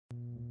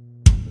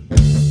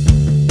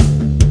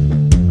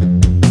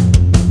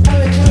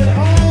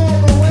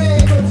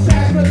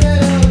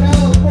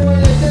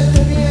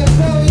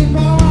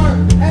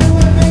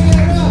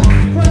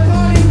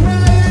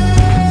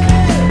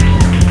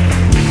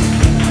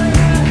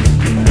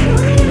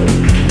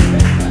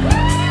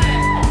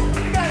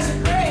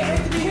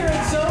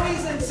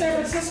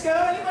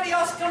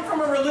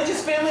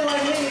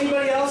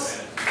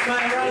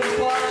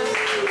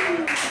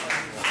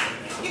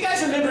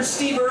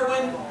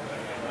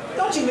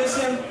Don't you miss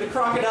him, the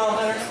crocodile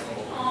hunter?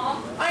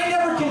 I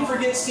never can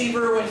forget Steve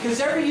Irwin, because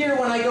every year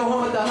when I go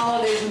home at the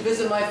holidays and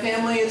visit my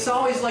family, it's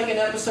always like an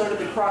episode of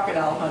the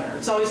Crocodile Hunter.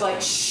 It's always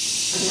like,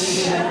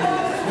 shh.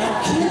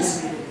 Now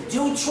kids,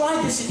 don't try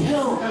this at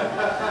home.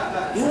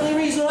 The only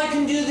reason I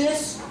can do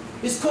this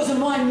is because of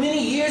my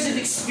many years of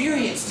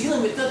experience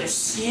dealing with other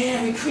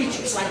scary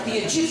creatures like the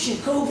Egyptian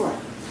cobra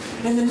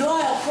and the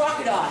Nile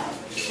crocodile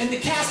and the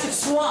casted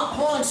swamp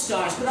pawn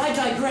stars, but I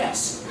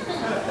digress.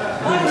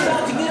 I'm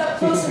about to get up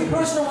close and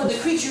personal with a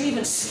creature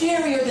even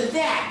scarier than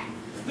that.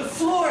 The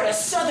Florida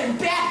Southern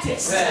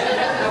Baptist.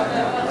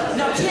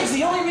 Now kids,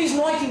 the only reason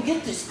why I can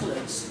get this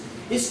close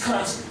is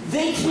because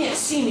they can't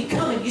see me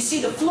coming. You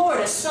see, the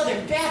Florida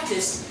Southern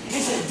Baptist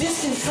is a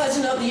distant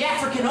cousin of the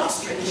African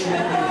ostrich.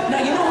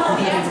 Now you know how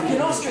the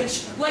African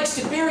ostrich likes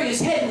to bury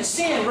his head in the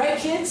sand, right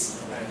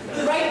kids?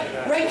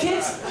 Right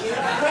kids?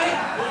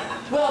 Right?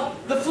 Well,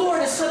 the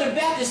Florida Southern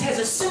Baptist has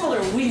a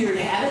similar weird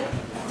habit.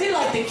 They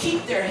like to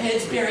keep their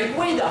heads buried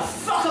way the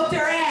fuck up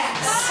their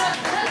ass.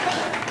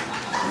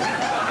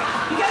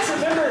 You guys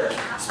remember,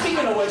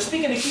 speaking of which,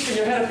 speaking of keeping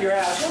your head up your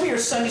ass, remember your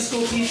Sunday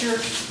school teacher?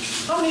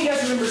 How many of you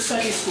guys remember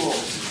Sunday school?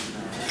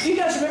 Do you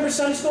guys remember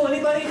Sunday school?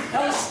 Anybody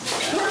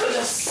else? Remember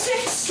the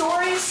 6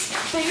 stories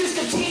they used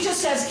to teach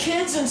us as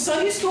kids in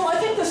Sunday school? I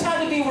think this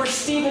had to be where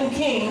Stephen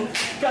King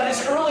got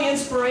his early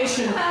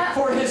inspiration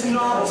for his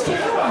novels. Can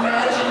you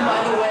imagine,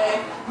 by the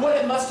way, what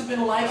it must have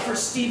been like for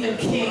Stephen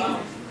King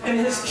and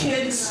his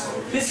kids?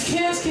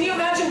 Can you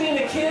imagine being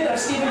a kid of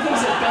Stephen King's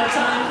at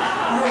bedtime?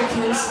 All right,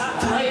 kids,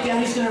 tonight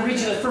Daddy's going to read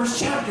you the first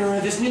chapter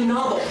of his new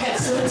novel, Pet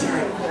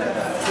Sematary.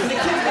 And the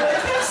kids go,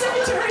 Pet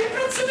Sematary,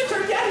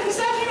 Daddy, does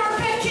that mean our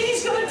pet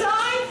kitty's going to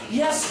die?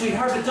 Yes,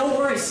 sweetheart, but don't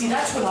worry. See,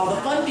 that's when all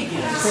the fun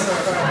begins.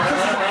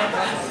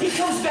 He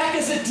comes back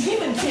as a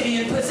demon kitty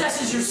and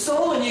possesses your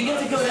soul, and you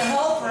get to go to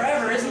hell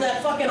forever. Isn't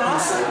that fucking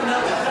awesome?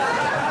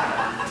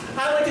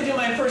 I'd like to do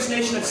my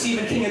impersonation of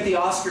Stephen King at the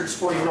Oscars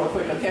for you real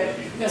quick, okay?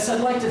 Yes,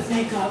 I'd like to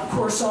thank, of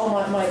course, all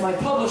my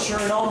publisher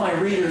and all my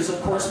readers,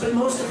 of course, but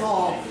most of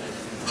all,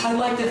 I'd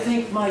like to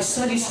thank my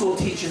Sunday school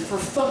teacher for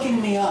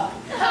fucking me up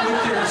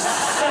with their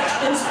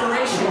such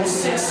inspirational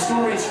 6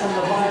 stories from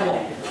the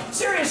Bible.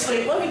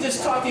 Seriously, let me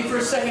just talk to you for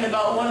a second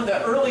about one of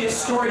the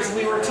earliest stories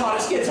we were taught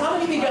as kids. How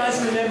many of you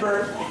guys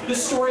remember the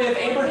story of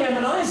Abraham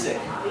and Isaac?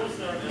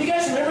 You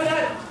guys remember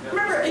that?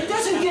 Remember, it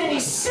doesn't get any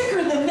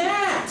sicker than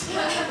that.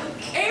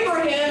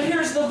 Abraham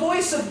hears the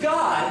voice of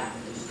God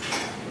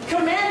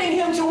commanding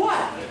him to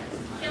what?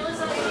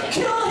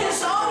 Kill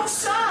his own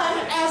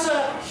son as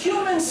a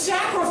human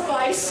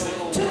sacrifice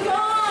to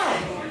God.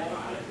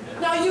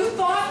 Now you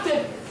thought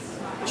that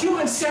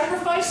human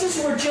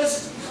sacrifices were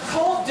just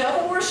cult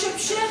devil worship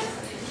shit?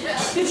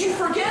 Did you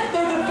forget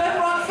they're the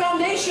bedrock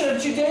foundation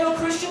of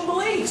Judeo-Christian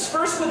beliefs?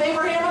 First with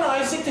Abraham and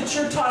Isaac that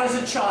you're taught as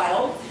a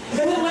child, and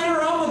then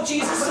later on with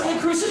Jesus and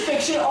the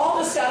crucifixion, all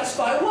to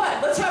satisfy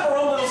what? Let's have our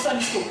own little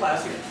Sunday school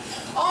class here.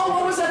 Oh,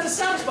 what was that to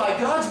satisfy?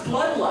 God's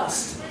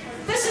bloodlust.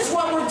 This is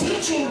what we're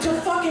teaching to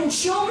fucking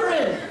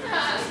children.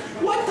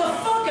 What the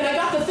fuck? And I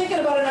got to thinking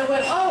about it and I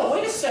went, oh,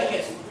 wait a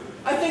second.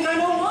 I think I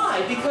know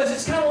why. Because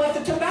it's kind of like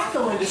the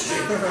tobacco industry.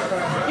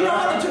 You know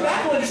how the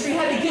tobacco industry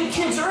had to get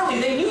kids early.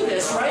 They knew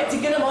this, right? To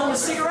get them on the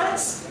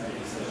cigarettes.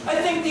 I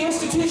think the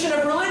institution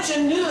of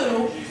religion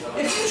knew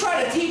if you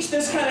try to teach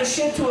this kind of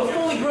shit to a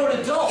fully grown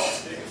adult,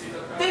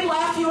 they'd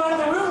laugh you out of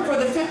the room for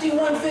the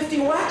 5150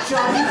 whack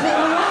job you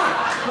pulled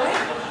out,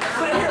 right?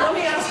 But here, let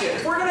me ask you,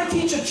 if we're going to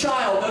teach a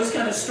child those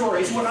kind of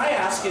stories, what I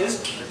ask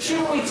is,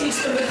 shouldn't we teach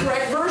them the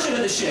correct version of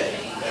the shit?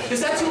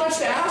 Is that too much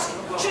to ask?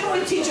 Shouldn't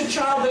we teach a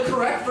child the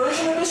correct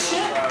version of this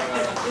shit?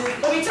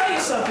 Let me tell you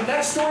something.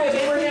 That story of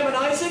Abraham and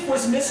Isaac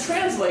was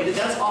mistranslated.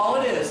 That's all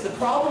it is. The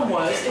problem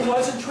was it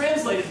wasn't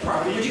translated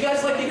properly. Would you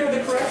guys like to hear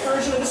the correct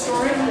version of the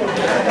story? Okay,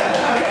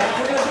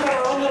 we're going to do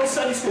our own little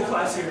Sunday school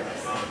class here.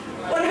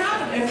 What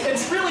happened? And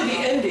it's really the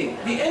ending.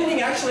 The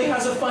ending actually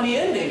has a funny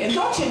ending. And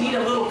don't you need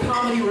a little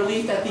comedy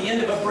relief at the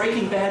end of a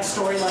Breaking Bad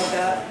story like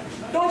that?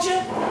 Don't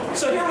you?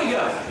 So here we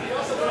go.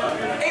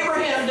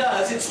 Abraham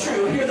does, it's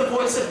true, hear the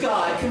voice of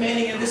God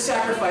commanding him to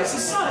sacrifice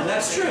his son.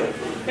 That's true.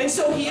 And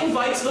so he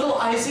invites little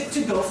Isaac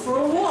to go for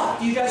a walk.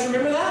 Do you guys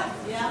remember that?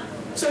 Yeah.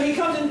 So he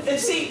comes in, and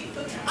see,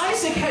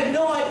 Isaac had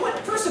no idea.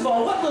 First of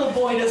all, what little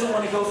boy doesn't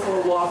want to go for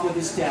a walk with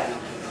his daddy?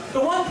 The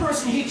one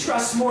person he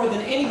trusts more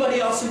than anybody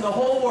else in the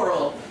whole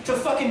world to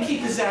fucking keep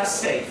his ass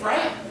safe,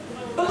 right?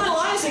 But little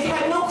Isaac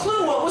had no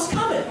clue what was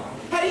coming.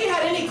 Had he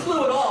had any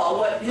clue at all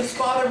what his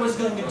father was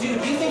going to do you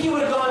think he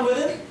would have gone with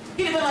him?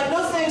 He'd have been like,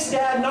 no thanks,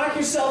 Dad, knock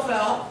yourself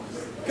out.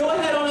 Go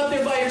ahead on up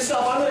there by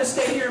yourself. I'm going to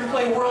stay here and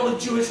play World of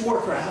Jewish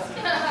Warcraft.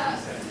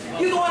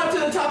 You go on up to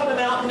the top of the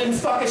mountain and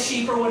fuck a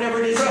sheep or whatever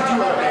it is you do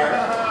up there.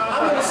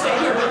 I'm going to stay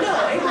here. But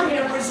no,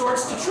 Abraham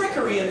resorts to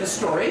trickery in the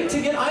story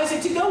to get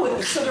Isaac to go with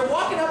him. So they're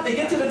walking up, they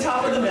get to the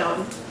top of the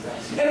mountain.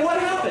 And what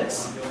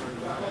happens?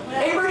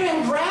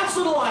 Abraham grabs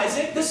little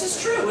Isaac. This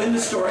is true in the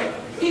story.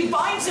 He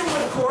binds him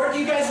with cord. Do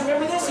you guys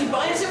remember this? He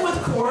binds him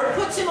with cord,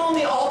 puts him on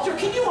the altar.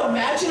 Can you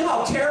imagine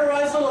how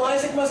terrorized little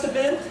Isaac must have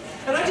been?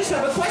 And I just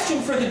have a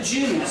question for the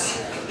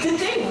Jews. Did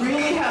they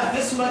really have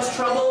this much much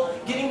trouble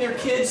getting their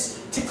kids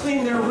to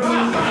clean their room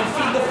and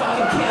feed the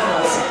fucking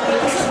camels.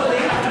 But this is what they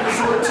have to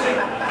resort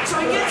to. So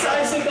he gets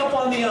Isaac up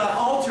on the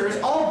altars,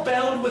 all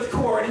bound with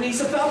cord, and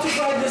he's about to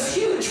drive this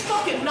huge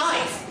fucking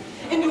knife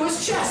into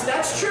his chest.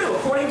 That's true,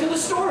 according to the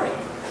story.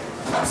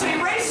 So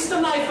he raises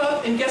the knife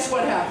up, and guess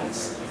what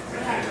happens?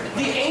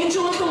 The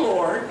angel of the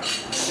Lord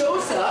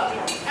shows up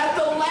at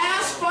the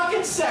last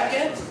fucking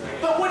second.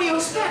 But what do you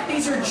expect?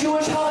 These are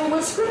Jewish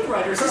Hollywood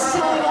scriptwriters. This is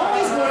how they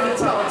always wanted to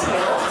tell a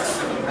tale.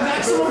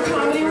 Maximum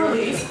comedy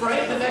relief,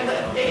 right?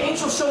 The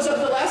angel shows up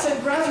at the last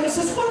second, grabs him and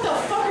says, "What the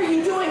fuck are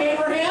you doing,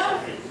 Abraham?"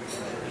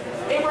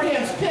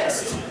 Abraham's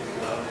pissed.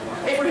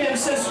 Abraham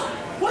says,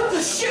 "What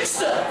the shit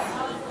stuff?"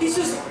 He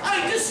says,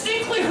 "I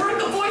distinctly heard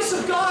the voice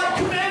of God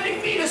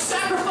commanding me to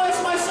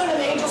sacrifice my son." And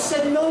the angel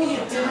said, "No, you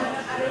didn't.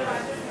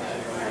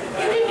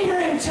 You didn't hear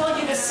him tell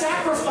you to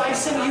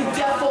sacrifice him, you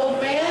devil.